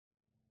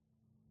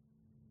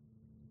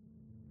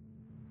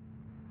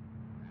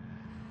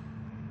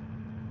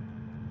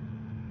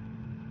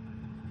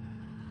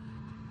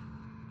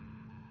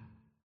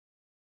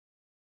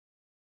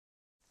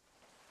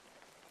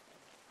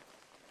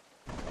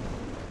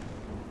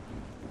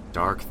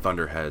Dark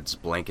thunderheads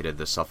blanketed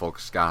the Suffolk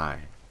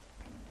sky,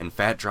 and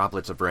fat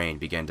droplets of rain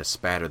began to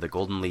spatter the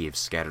golden leaves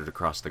scattered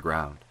across the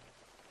ground.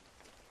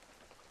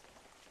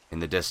 In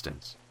the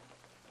distance,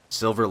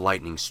 silver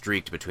lightning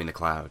streaked between the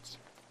clouds,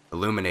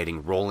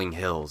 illuminating rolling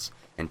hills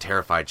and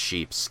terrified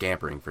sheep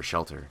scampering for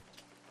shelter.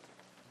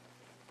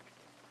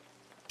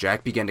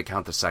 Jack began to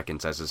count the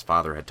seconds as his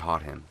father had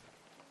taught him,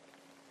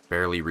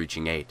 barely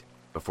reaching 8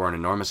 before an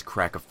enormous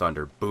crack of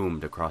thunder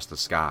boomed across the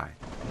sky.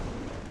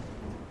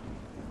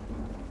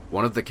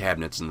 One of the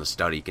cabinets in the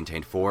study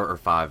contained 4 or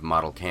 5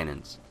 model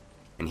cannons,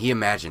 and he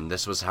imagined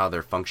this was how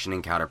their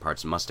functioning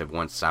counterparts must have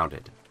once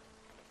sounded.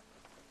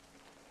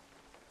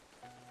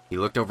 He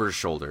looked over his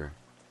shoulder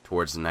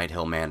towards the Night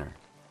Hill Manor,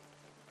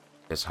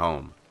 his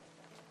home,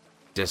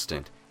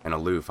 distant and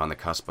aloof on the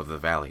cusp of the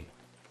valley,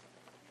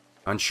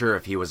 unsure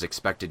if he was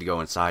expected to go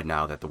inside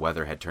now that the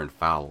weather had turned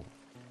foul.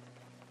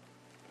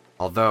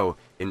 Although,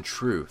 in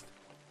truth,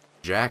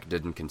 Jack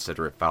didn't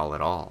consider it foul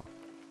at all.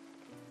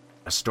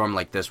 A storm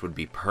like this would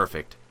be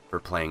perfect for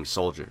playing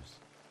soldiers.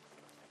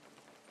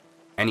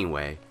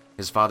 Anyway,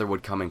 his father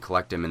would come and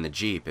collect him in the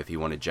Jeep if he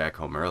wanted Jack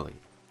home early.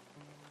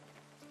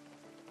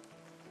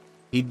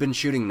 He'd been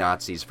shooting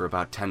Nazis for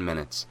about 10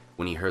 minutes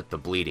when he heard the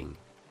bleeding.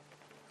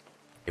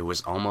 It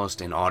was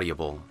almost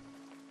inaudible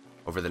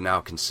over the now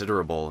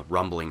considerable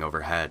rumbling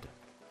overhead,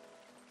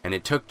 and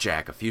it took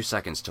Jack a few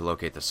seconds to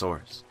locate the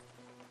source.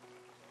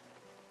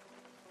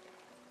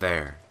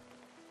 There,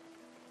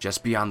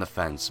 just beyond the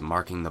fence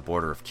marking the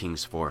border of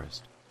King's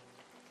Forest,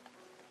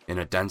 in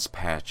a dense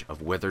patch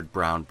of withered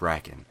brown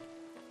bracken,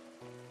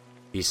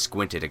 he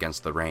squinted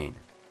against the rain,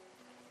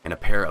 and a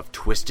pair of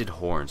twisted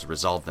horns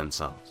resolved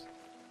themselves,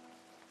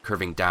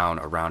 curving down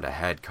around a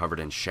head covered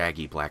in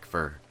shaggy black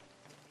fur.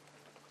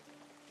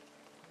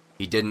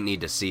 He didn't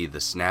need to see the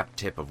snap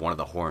tip of one of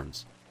the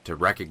horns to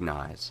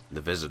recognize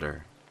the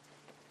visitor.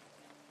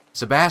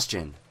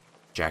 "Sebastian!"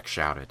 Jack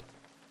shouted,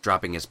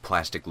 dropping his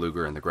plastic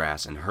Luger in the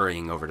grass and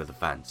hurrying over to the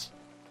fence.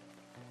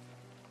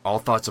 All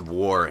thoughts of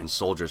war and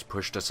soldiers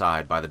pushed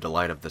aside by the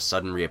delight of the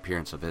sudden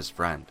reappearance of his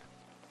friend.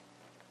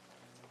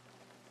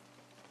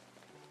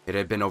 It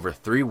had been over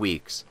 3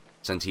 weeks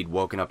since he'd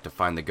woken up to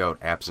find the goat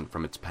absent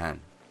from its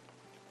pen.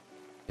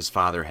 His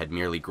father had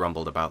merely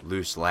grumbled about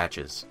loose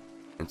latches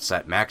and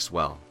set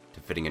Maxwell to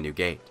fitting a new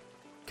gate,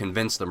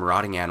 convinced the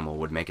marauding animal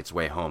would make its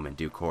way home in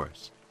due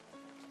course.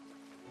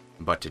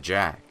 But to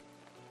Jack,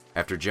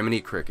 after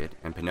Jiminy Cricket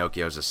and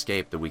Pinocchio's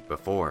escape the week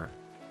before,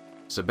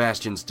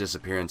 Sebastian's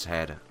disappearance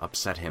had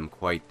upset him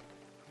quite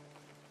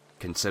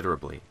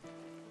considerably.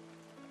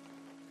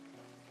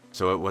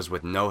 So it was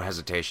with no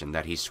hesitation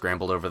that he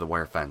scrambled over the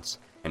wire fence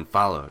and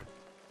followed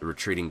the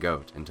retreating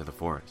goat into the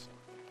forest.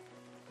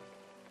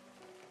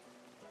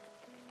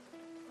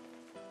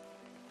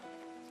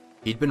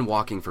 He'd been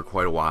walking for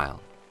quite a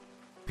while,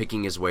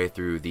 picking his way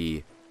through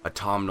the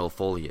autumnal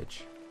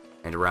foliage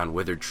and around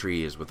withered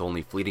trees with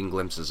only fleeting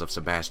glimpses of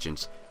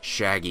Sebastian's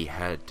shaggy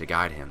head to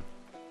guide him,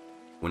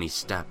 when he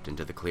stepped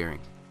into the clearing.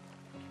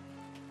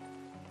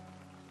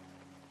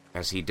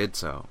 As he did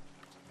so,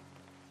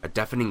 a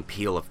deafening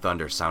peal of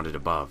thunder sounded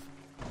above,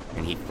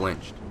 and he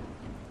flinched,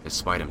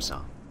 despite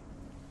himself.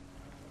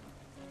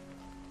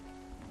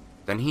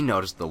 Then he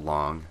noticed the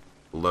long,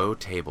 low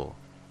table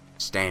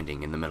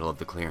standing in the middle of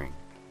the clearing.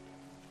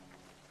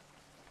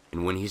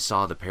 And when he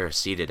saw the pair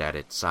seated at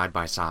it side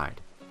by side,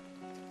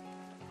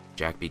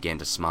 Jack began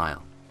to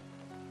smile.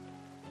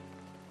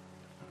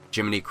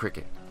 Jiminy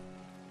Cricket,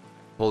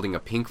 holding a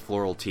pink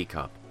floral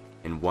teacup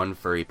in one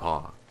furry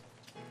paw,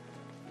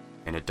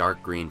 and a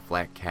dark green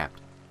flat cap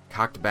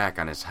cocked back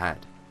on his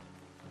head,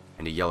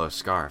 and a yellow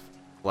scarf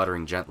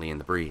fluttering gently in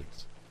the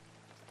breeze.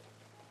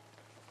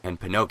 And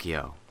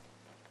Pinocchio,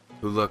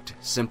 who looked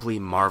simply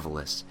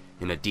marvelous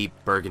in a deep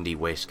burgundy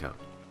waistcoat,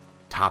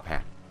 top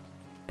hat,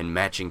 and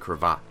matching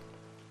cravat.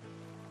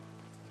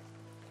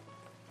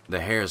 The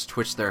hares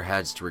twitched their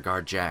heads to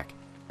regard Jack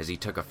as he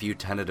took a few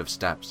tentative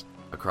steps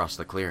across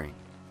the clearing,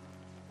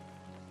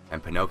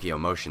 and Pinocchio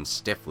motioned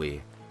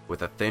stiffly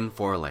with a thin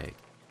foreleg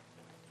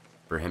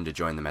for him to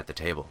join them at the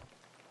table.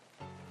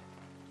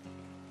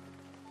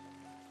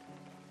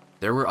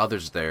 There were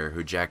others there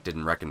who Jack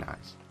didn't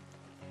recognize.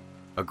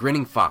 A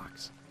grinning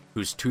fox,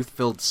 whose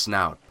tooth-filled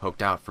snout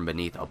poked out from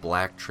beneath a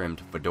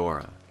black-trimmed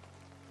fedora.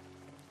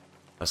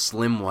 A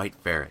slim white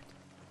ferret,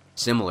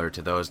 similar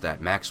to those that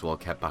Maxwell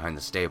kept behind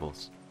the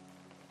stables,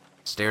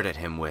 stared at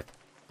him with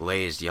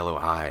glazed yellow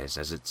eyes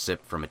as it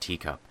sipped from a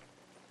teacup.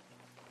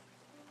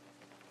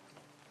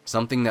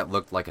 Something that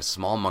looked like a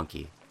small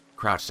monkey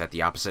crouched at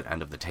the opposite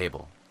end of the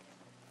table,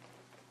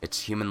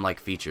 its human-like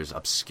features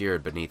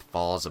obscured beneath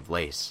falls of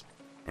lace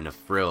and a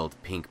frilled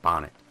pink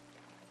bonnet.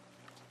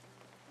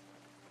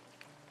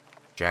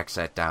 Jack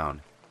sat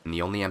down in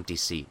the only empty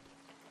seat,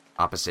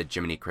 opposite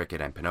Jiminy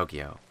Cricket and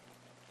Pinocchio,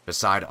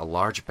 beside a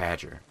large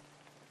badger,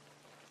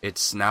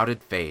 its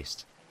snouted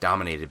face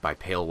dominated by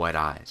pale white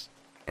eyes,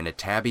 and a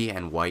tabby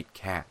and white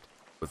cat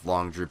with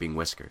long drooping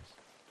whiskers.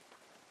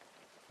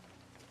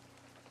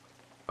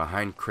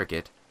 Behind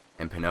Cricket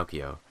and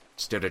Pinocchio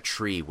stood a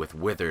tree with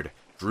withered,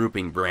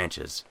 drooping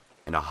branches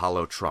and a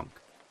hollow trunk.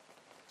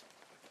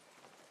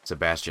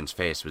 Sebastian's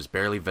face was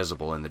barely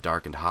visible in the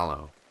darkened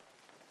hollow,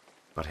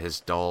 but his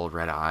dull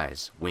red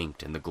eyes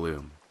winked in the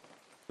gloom,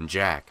 and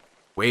Jack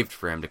waved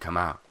for him to come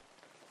out.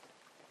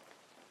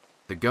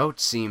 The goat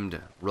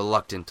seemed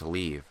reluctant to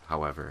leave,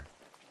 however,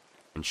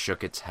 and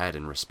shook its head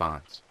in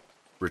response,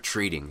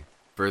 retreating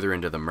further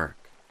into the murk.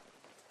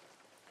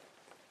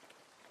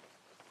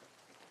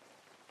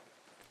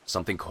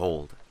 Something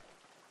cold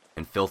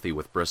and filthy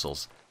with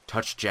bristles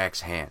touched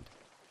Jack's hand,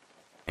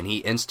 and he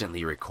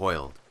instantly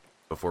recoiled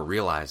before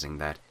realizing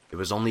that it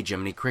was only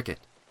Jiminy Cricket,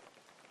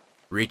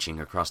 reaching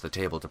across the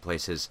table to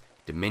place his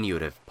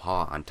diminutive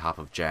paw on top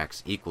of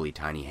Jack's equally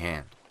tiny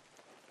hand.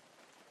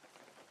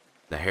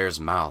 The hare's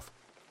mouth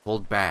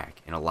pulled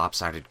back in a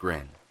lopsided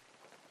grin,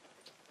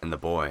 and the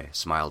boy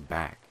smiled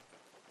back.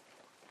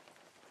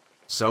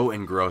 So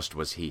engrossed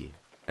was he,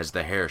 as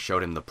the hare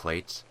showed him the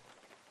plates,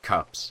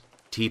 cups,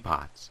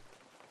 teapots,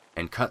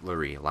 and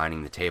cutlery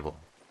lining the table,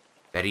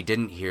 that he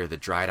didn't hear the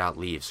dried-out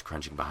leaves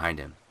crunching behind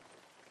him.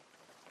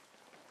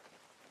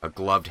 A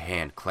gloved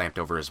hand clamped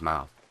over his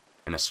mouth,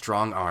 and a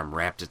strong arm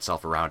wrapped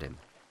itself around him,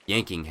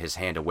 yanking his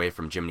hand away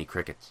from Jiminy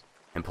Cricket's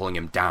and pulling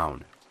him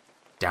down,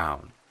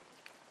 down,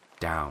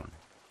 down,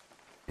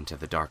 into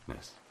the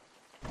darkness.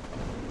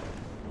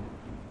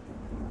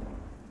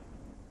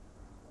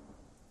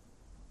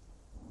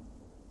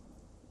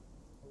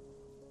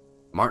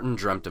 Martin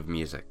dreamt of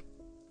music,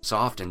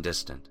 soft and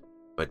distant,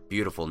 but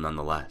beautiful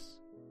nonetheless.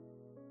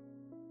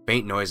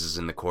 Faint noises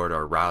in the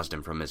corridor roused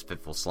him from his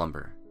fitful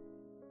slumber.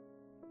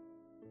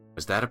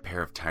 Was that a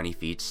pair of tiny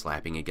feet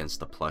slapping against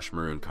the plush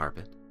maroon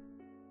carpet?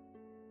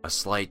 A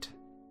slight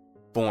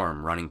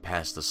form running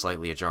past the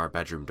slightly ajar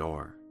bedroom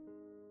door?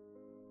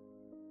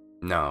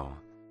 No,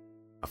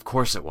 of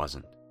course it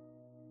wasn't.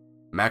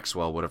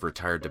 Maxwell would have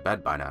retired to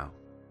bed by now.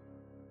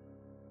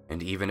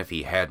 And even if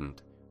he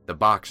hadn't, the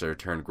boxer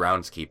turned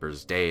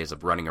groundskeeper's days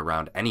of running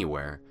around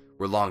anywhere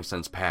were long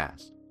since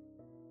past.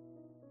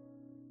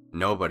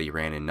 Nobody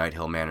ran in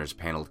Nighthill Manor's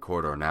paneled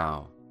corridor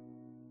now.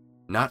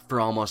 Not for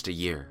almost a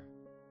year.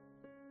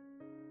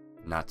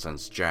 Not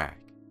since Jack.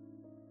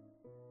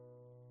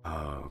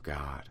 Oh,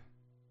 God.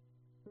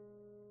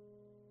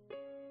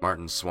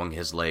 Martin swung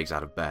his legs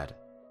out of bed,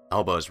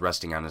 elbows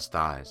resting on his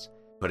thighs,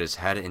 put his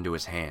head into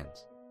his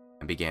hands,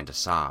 and began to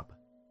sob.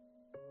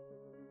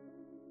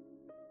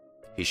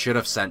 He should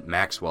have sent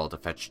Maxwell to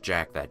fetch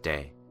Jack that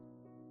day.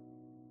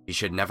 He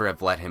should never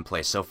have let him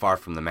play so far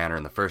from the manor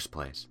in the first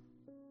place.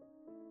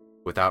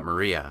 Without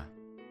Maria,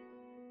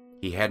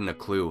 he hadn't a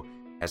clue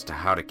as to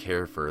how to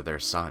care for their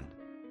son.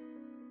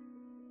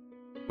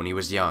 When he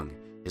was young,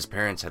 his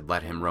parents had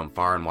let him roam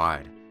far and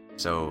wide,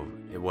 so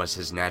it was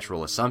his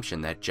natural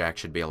assumption that Jack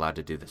should be allowed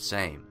to do the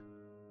same.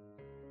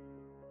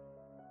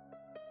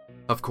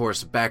 Of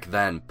course, back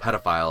then,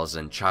 pedophiles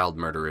and child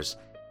murderers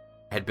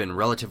had been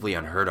relatively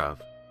unheard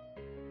of.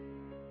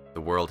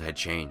 The world had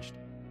changed,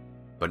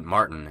 but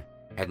Martin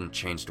hadn't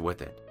changed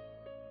with it.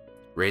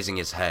 Raising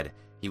his head,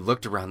 he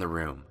looked around the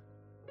room.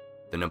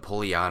 The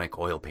Napoleonic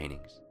oil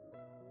paintings,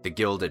 the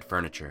gilded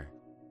furniture,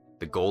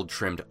 the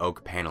gold-trimmed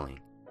oak paneling,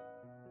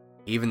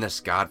 even this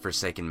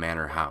god-forsaken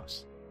manor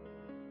house.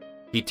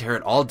 He'd tear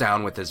it all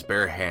down with his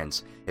bare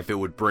hands if it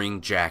would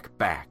bring Jack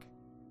back.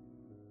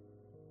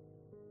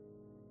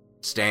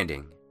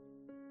 Standing,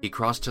 he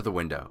crossed to the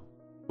window,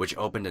 which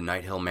opened to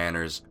Nighthill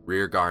Manor's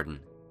rear garden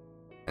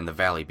and the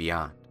valley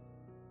beyond.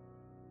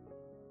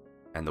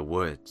 And the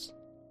woods.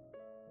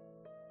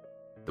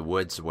 The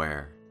woods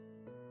where,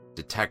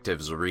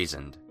 detectives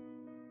reasoned,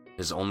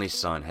 his only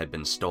son had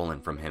been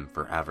stolen from him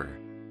forever.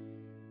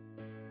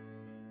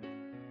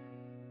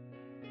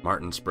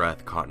 Martin's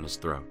breath caught in his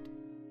throat,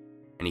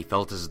 and he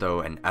felt as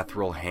though an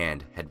ethereal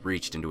hand had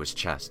reached into his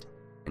chest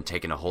and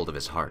taken a hold of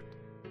his heart.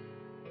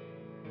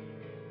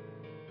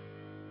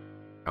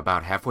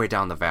 About halfway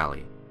down the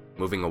valley,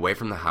 moving away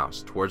from the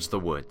house towards the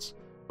woods,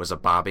 was a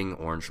bobbing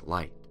orange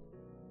light.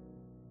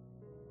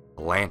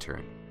 A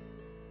lantern.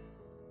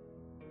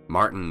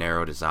 Martin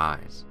narrowed his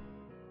eyes,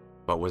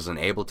 but was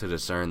unable to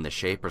discern the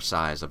shape or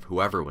size of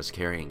whoever was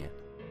carrying it.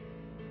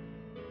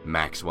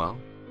 Maxwell?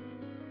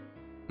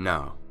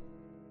 No.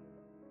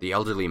 The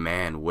elderly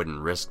man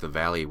wouldn't risk the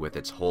valley with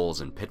its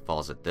holes and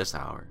pitfalls at this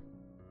hour.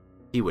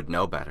 He would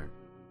know better.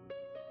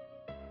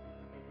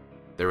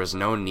 There was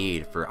no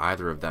need for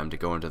either of them to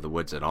go into the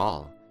woods at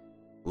all,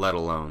 let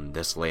alone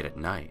this late at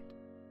night.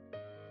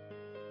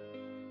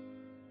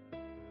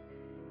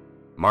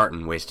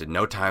 Martin wasted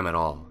no time at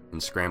all in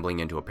scrambling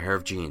into a pair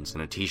of jeans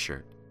and a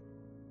t-shirt,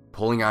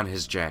 pulling on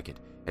his jacket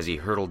as he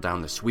hurtled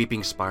down the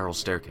sweeping spiral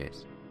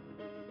staircase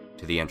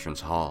to the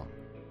entrance hall.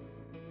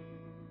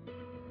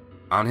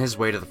 On his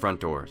way to the front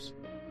doors,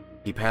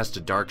 he passed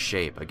a dark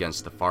shape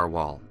against the far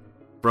wall,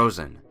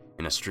 frozen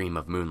in a stream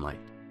of moonlight.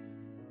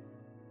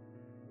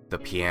 The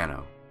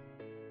piano.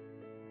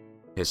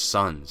 His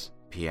son's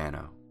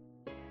piano.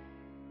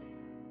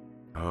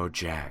 Oh,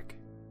 Jack,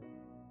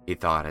 he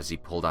thought as he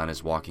pulled on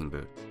his walking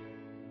boots.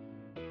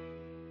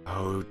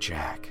 Oh,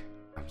 Jack,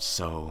 I'm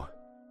so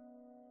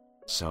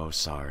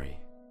sorry.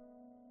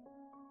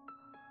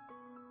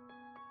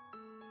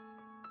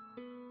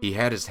 He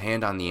had his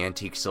hand on the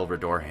antique silver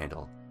door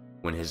handle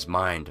when his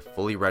mind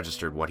fully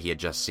registered what he had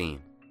just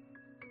seen.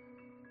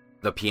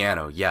 The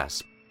piano,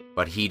 yes,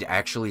 but he'd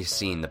actually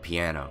seen the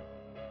piano.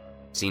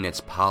 Seen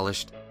its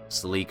polished,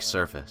 sleek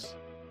surface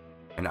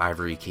and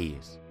ivory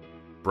keys,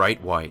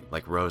 bright white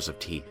like rows of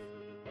teeth.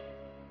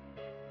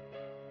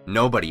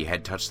 Nobody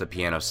had touched the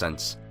piano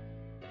since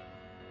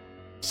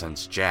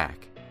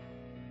Jack.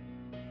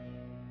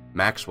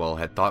 Maxwell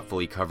had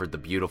thoughtfully covered the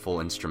beautiful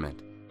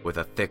instrument with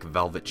a thick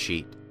velvet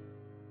sheet.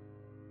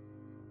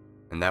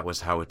 And that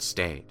was how it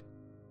stayed.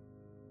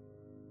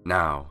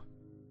 Now,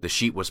 the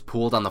sheet was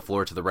pulled on the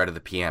floor to the right of the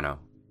piano,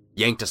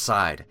 yanked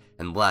aside,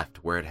 and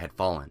left where it had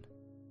fallen.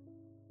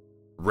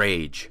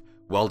 Rage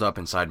welled up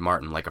inside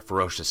Martin like a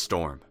ferocious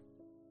storm.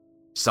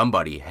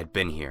 Somebody had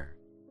been here.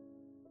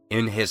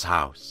 In his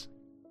house.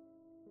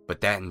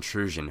 But that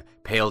intrusion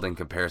paled in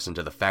comparison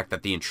to the fact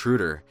that the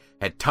intruder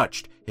had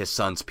touched his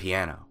son's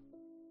piano.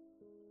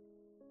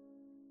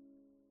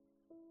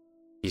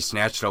 He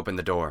snatched open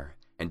the door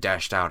and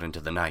dashed out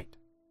into the night.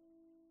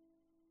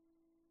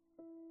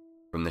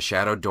 From the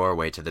shadowed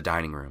doorway to the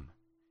dining room,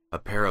 a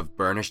pair of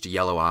burnished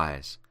yellow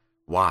eyes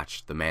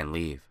watched the man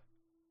leave.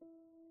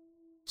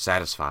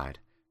 Satisfied,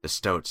 the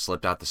stoat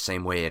slipped out the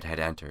same way it had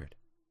entered,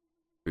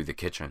 through the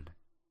kitchen.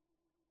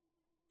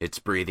 Its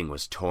breathing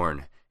was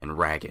torn and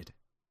ragged,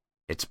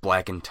 its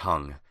blackened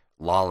tongue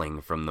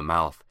lolling from the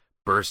mouth,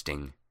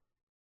 bursting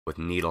with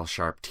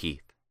needle-sharp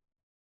teeth.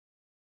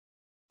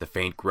 The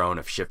faint groan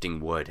of shifting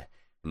wood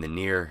and the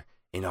near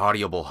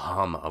inaudible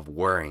hum of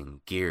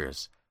whirring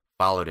gears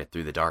followed it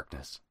through the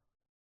darkness.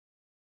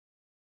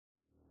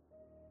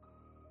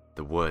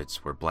 The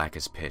woods were black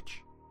as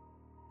pitch,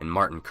 and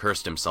Martin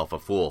cursed himself a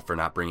fool for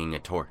not bringing a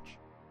torch.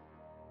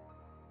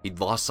 He'd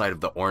lost sight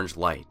of the orange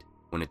light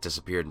when it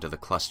disappeared into the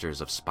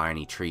clusters of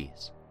spiny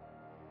trees.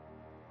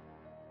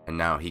 And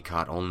now he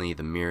caught only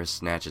the merest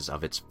snatches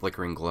of its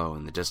flickering glow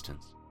in the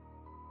distance.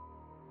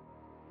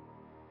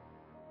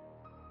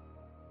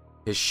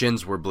 His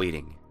shins were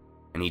bleeding,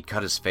 and he'd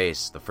cut his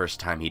face the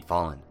first time he'd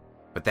fallen.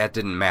 But that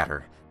didn't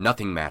matter.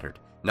 Nothing mattered.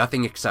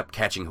 Nothing except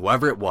catching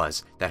whoever it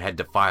was that had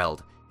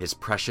defiled his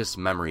precious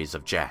memories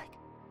of Jack.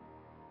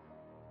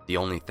 The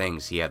only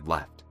things he had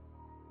left.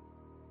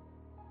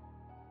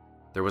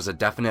 There was a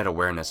definite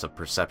awareness of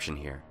perception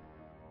here.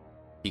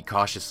 He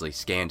cautiously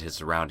scanned his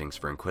surroundings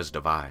for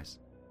inquisitive eyes.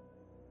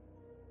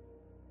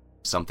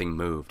 Something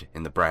moved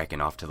in the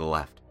bracken off to the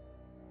left,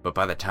 but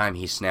by the time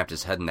he snapped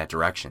his head in that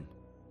direction,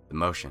 the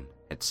motion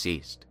had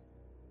ceased.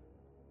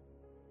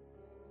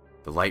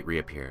 The light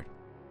reappeared,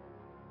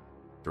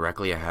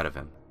 directly ahead of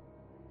him,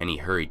 and he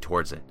hurried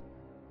towards it.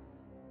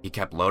 He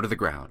kept low to the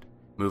ground,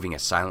 moving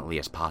as silently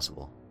as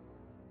possible.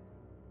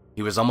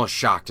 He was almost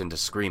shocked into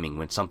screaming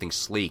when something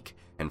sleek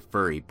and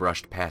furry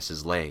brushed past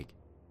his leg,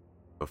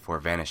 before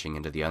vanishing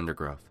into the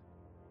undergrowth.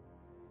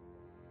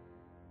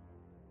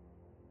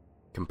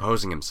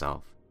 Composing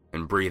himself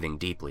and breathing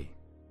deeply,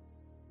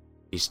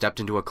 he stepped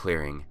into a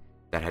clearing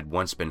that had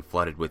once been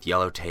flooded with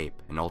yellow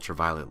tape and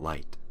ultraviolet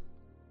light.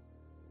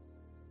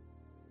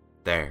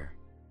 There,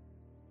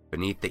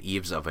 beneath the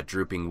eaves of a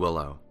drooping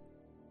willow,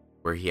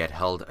 where he had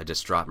held a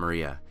distraught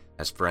Maria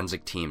as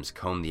forensic teams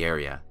combed the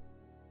area,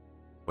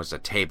 was a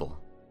table.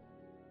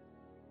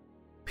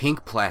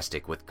 Pink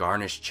plastic with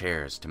garnished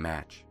chairs to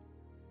match.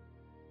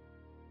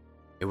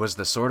 It was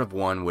the sort of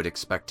one would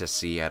expect to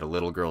see at a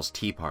little girl's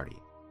tea party,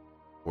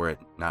 were it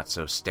not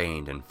so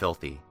stained and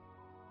filthy.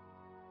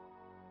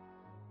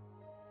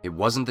 It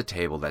wasn't the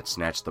table that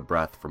snatched the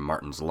breath from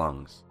Martin's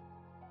lungs,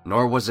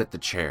 nor was it the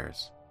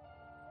chairs.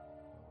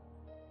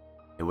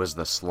 It was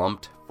the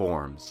slumped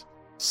forms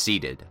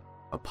seated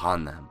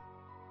upon them.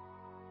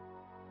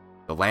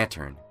 The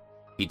lantern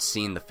he'd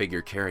seen the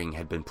figure carrying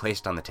had been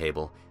placed on the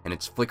table, and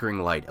its flickering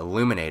light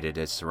illuminated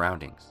its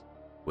surroundings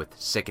with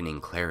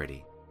sickening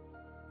clarity.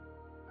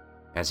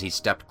 As he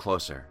stepped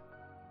closer,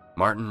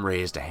 Martin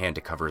raised a hand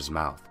to cover his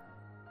mouth.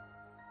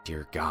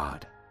 Dear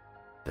God,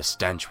 the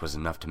stench was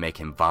enough to make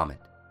him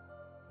vomit.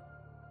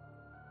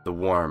 The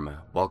warm,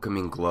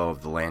 welcoming glow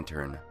of the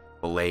lantern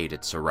belied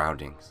its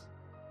surroundings.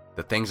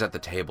 The things at the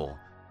table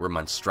were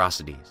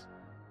monstrosities.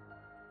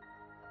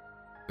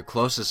 The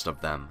closest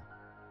of them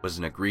was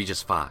an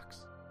egregious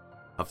fox,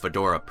 a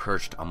fedora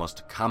perched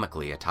almost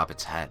comically atop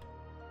its head,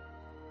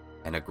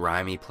 and a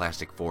grimy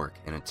plastic fork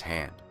in its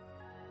hand.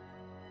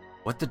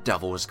 What the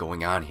devil was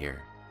going on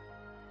here?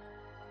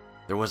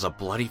 There was a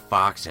bloody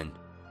fox and...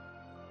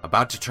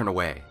 About to turn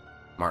away,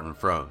 Martin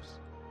froze.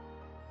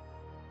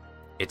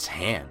 Its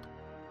hand.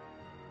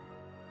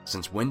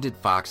 Since when did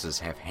foxes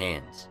have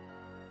hands?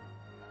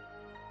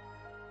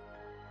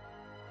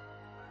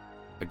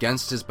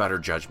 Against his better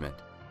judgment,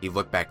 he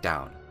looked back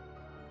down.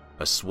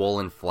 A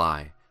swollen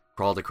fly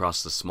crawled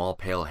across the small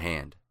pale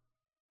hand,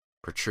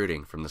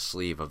 protruding from the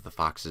sleeve of the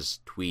fox's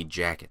tweed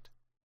jacket.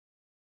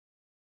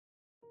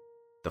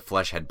 The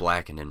flesh had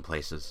blackened in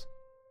places,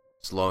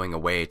 slowing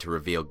away to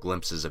reveal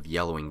glimpses of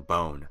yellowing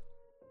bone.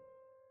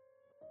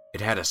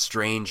 It had a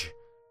strange,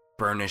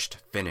 burnished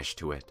finish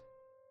to it.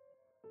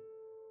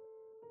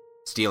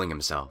 Steeling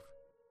himself,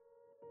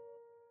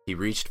 He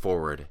reached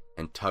forward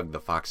and tugged the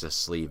fox's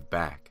sleeve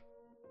back.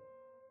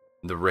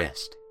 The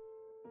wrist,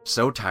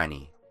 so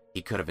tiny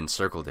he could have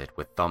encircled it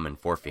with thumb and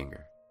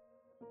forefinger,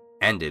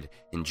 ended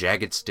in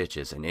jagged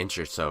stitches an inch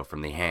or so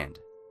from the hand.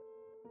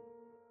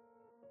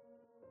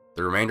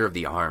 The remainder of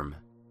the arm,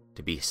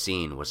 to be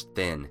seen, was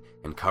thin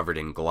and covered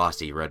in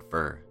glossy red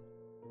fur.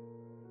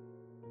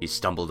 He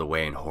stumbled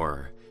away in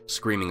horror,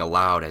 screaming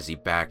aloud as he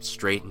backed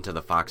straight into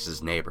the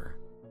fox's neighbor,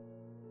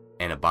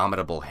 an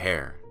abominable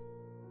hare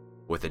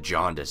with a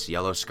jaundiced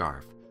yellow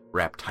scarf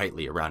wrapped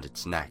tightly around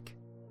its neck.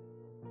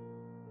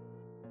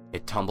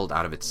 It tumbled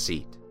out of its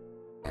seat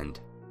and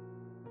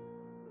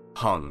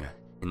hung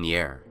in the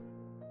air.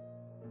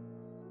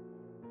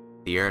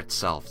 The air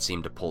itself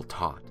seemed to pull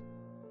taut.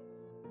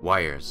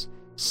 Wires,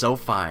 so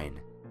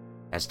fine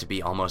as to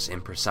be almost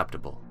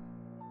imperceptible,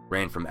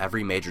 ran from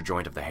every major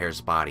joint of the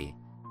hare's body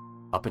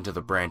up into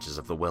the branches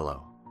of the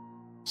willow,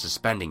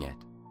 suspending it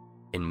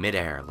in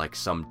midair like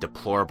some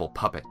deplorable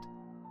puppet.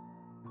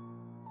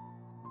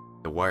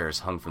 The wires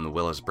hung from the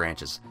willow's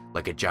branches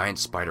like a giant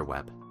spider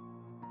web,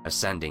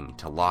 ascending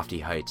to lofty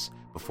heights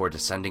before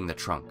descending the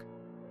trunk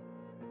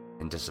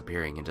and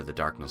disappearing into the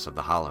darkness of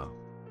the hollow.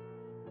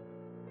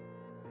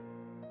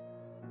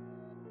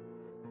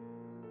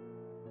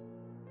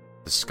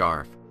 The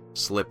scarf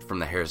slipped from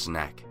the hare's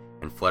neck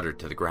and fluttered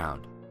to the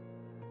ground.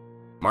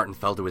 Martin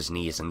fell to his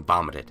knees and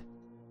vomited.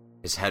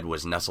 His head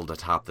was nestled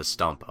atop the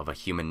stump of a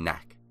human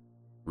neck,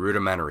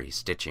 rudimentary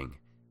stitching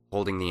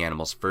holding the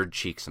animal's furred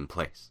cheeks in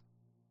place.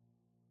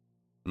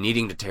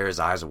 Needing to tear his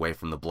eyes away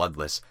from the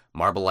bloodless,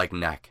 marble-like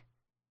neck,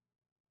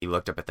 he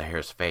looked up at the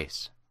hare's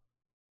face.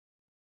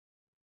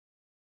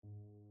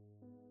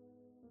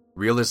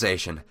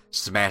 Realization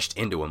smashed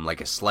into him like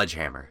a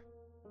sledgehammer.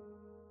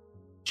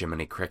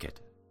 Jiminy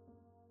Cricket.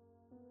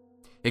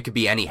 It could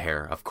be any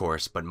hare, of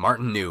course, but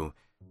Martin knew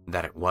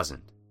that it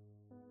wasn't.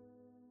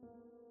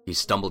 He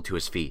stumbled to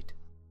his feet,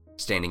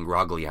 standing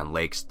groggily on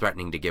legs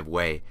threatening to give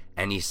way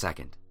any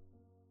second.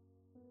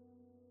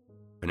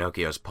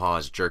 Pinocchio's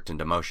paws jerked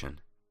into motion,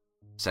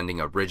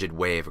 sending a rigid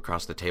wave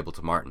across the table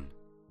to Martin.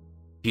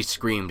 He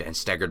screamed and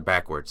staggered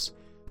backwards.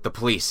 The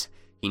police!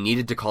 He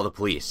needed to call the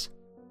police.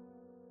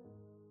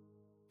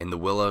 In the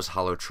willow's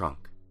hollow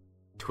trunk,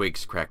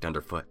 twigs cracked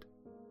underfoot.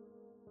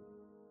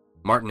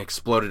 Martin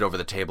exploded over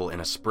the table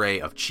in a spray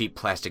of cheap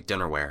plastic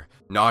dinnerware,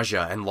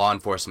 nausea and law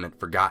enforcement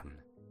forgotten,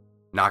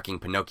 knocking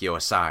Pinocchio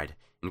aside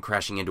and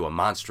crashing into a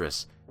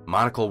monstrous,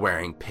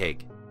 monocle-wearing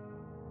pig.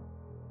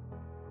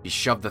 He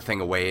shoved the thing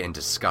away in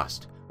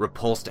disgust,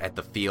 repulsed at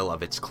the feel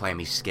of its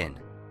clammy skin,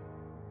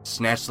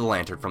 snatched the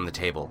lantern from the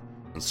table,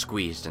 and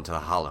squeezed into the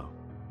hollow.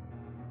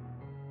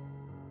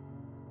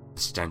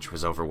 The stench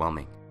was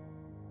overwhelming.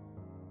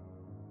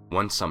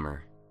 One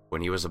summer,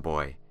 when he was a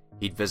boy,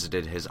 he'd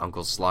visited his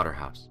uncle's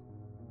slaughterhouse.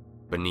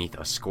 Beneath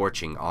a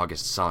scorching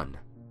August sun,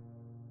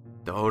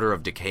 the odor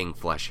of decaying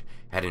flesh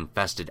had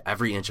infested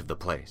every inch of the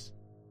place.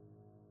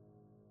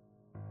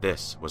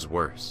 This was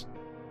worse.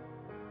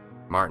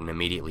 Martin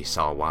immediately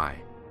saw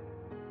why.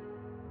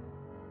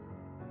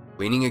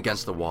 Leaning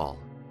against the wall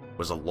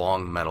was a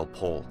long metal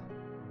pole.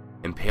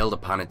 Impaled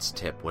upon its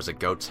tip was a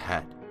goat's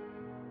head.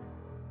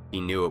 He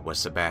knew it was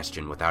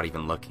Sebastian without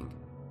even looking.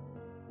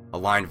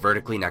 Aligned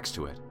vertically next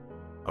to it,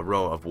 a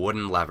row of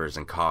wooden levers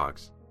and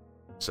cogs.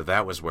 So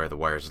that was where the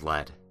wires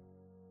led.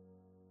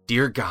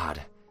 Dear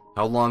God,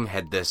 how long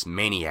had this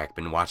maniac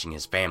been watching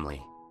his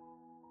family?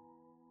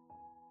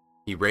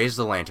 He raised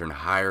the lantern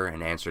higher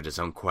and answered his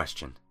own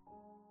question.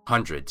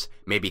 Hundreds,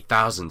 maybe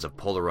thousands of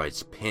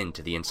Polaroids pinned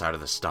to the inside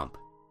of the stump.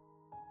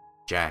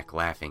 Jack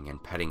laughing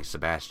and petting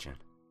Sebastian.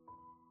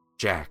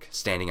 Jack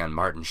standing on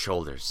Martin's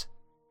shoulders,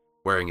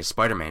 wearing a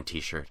Spider-Man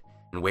t-shirt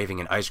and waving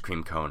an ice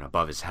cream cone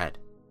above his head.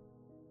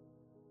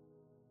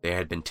 They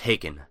had been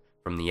taken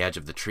from the edge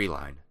of the tree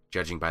line,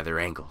 judging by their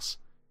angles.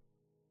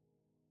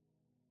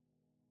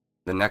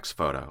 The next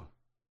photo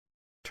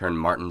turned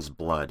Martin's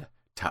blood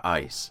to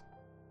ice.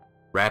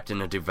 Wrapped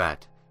in a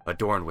duvet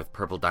adorned with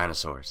purple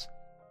dinosaurs,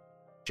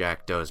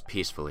 Jack dozed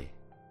peacefully.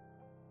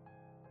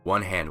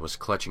 One hand was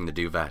clutching the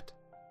duvet,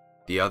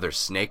 the other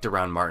snaked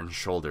around Martin's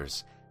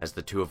shoulders as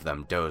the two of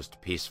them dozed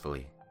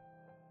peacefully.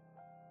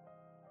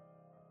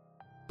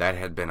 That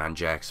had been on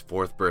Jack's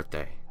 4th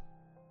birthday.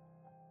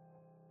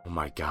 Oh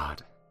my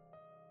God.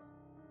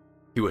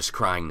 He was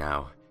crying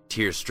now,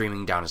 tears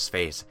streaming down his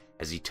face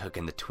as he took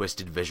in the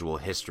twisted visual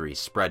history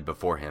spread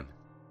before him.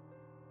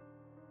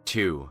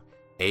 2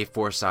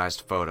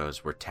 A4-sized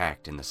photos were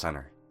tacked in the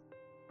center.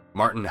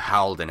 Martin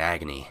howled in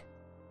agony.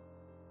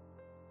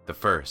 The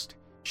first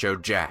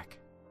showed Jack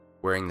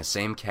wearing the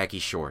same khaki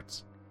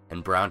shorts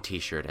and brown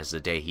t-shirt as the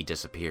day he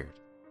disappeared.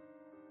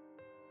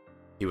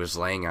 He was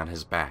laying on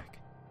his back,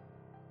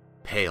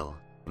 pale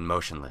and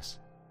motionless,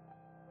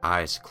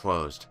 eyes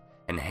closed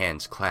and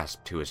hands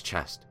clasped to his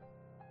chest.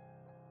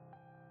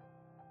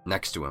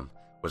 Next to him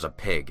was a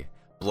pig,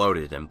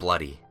 bloated and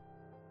bloody.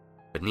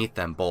 Beneath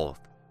them both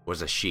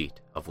was a sheet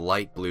of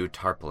light blue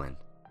tarpaulin.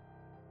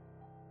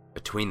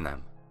 Between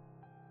them,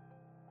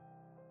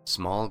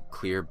 small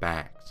clear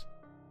bags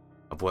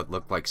of what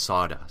looked like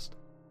sawdust,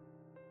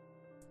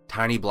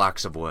 tiny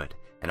blocks of wood,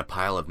 and a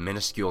pile of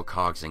minuscule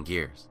cogs and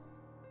gears.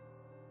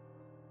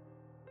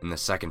 In the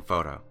second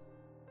photo,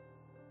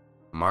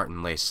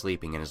 Martin lay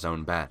sleeping in his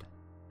own bed.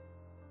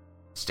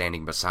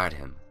 Standing beside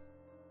him,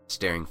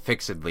 staring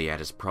fixedly at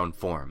his prone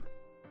form,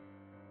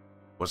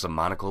 was a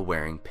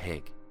monocle-wearing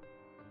pig.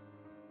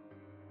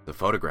 The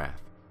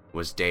photograph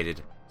was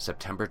dated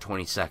September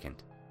 22nd.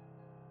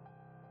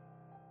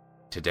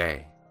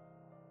 Today,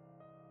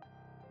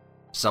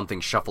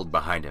 something shuffled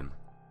behind him,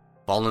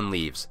 fallen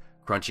leaves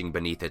crunching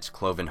beneath its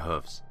cloven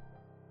hooves.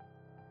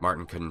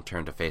 Martin couldn't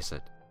turn to face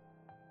it,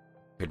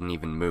 couldn't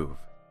even move.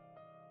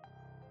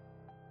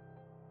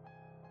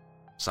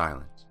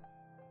 Silence.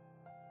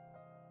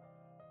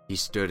 He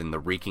stood in the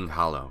reeking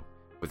hollow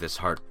with his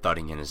heart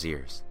thudding in his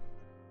ears.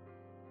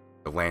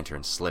 The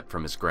lantern slipped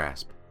from his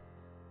grasp,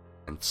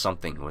 and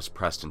something was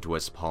pressed into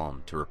his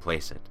palm to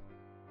replace it.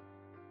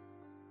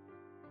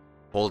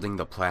 Holding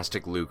the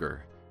plastic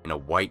Luger in a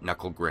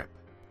white-knuckle grip,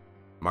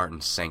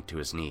 Martin sank to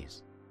his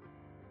knees.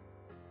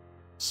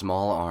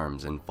 Small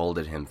arms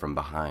enfolded him from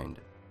behind,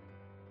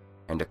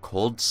 and a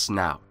cold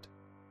snout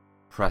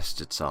pressed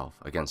itself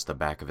against the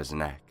back of his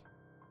neck.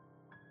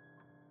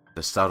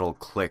 The subtle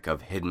click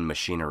of hidden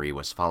machinery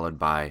was followed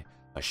by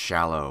a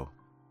shallow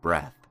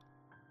breath.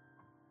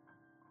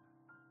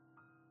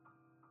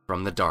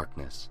 From the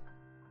darkness,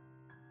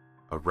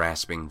 a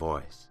rasping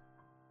voice.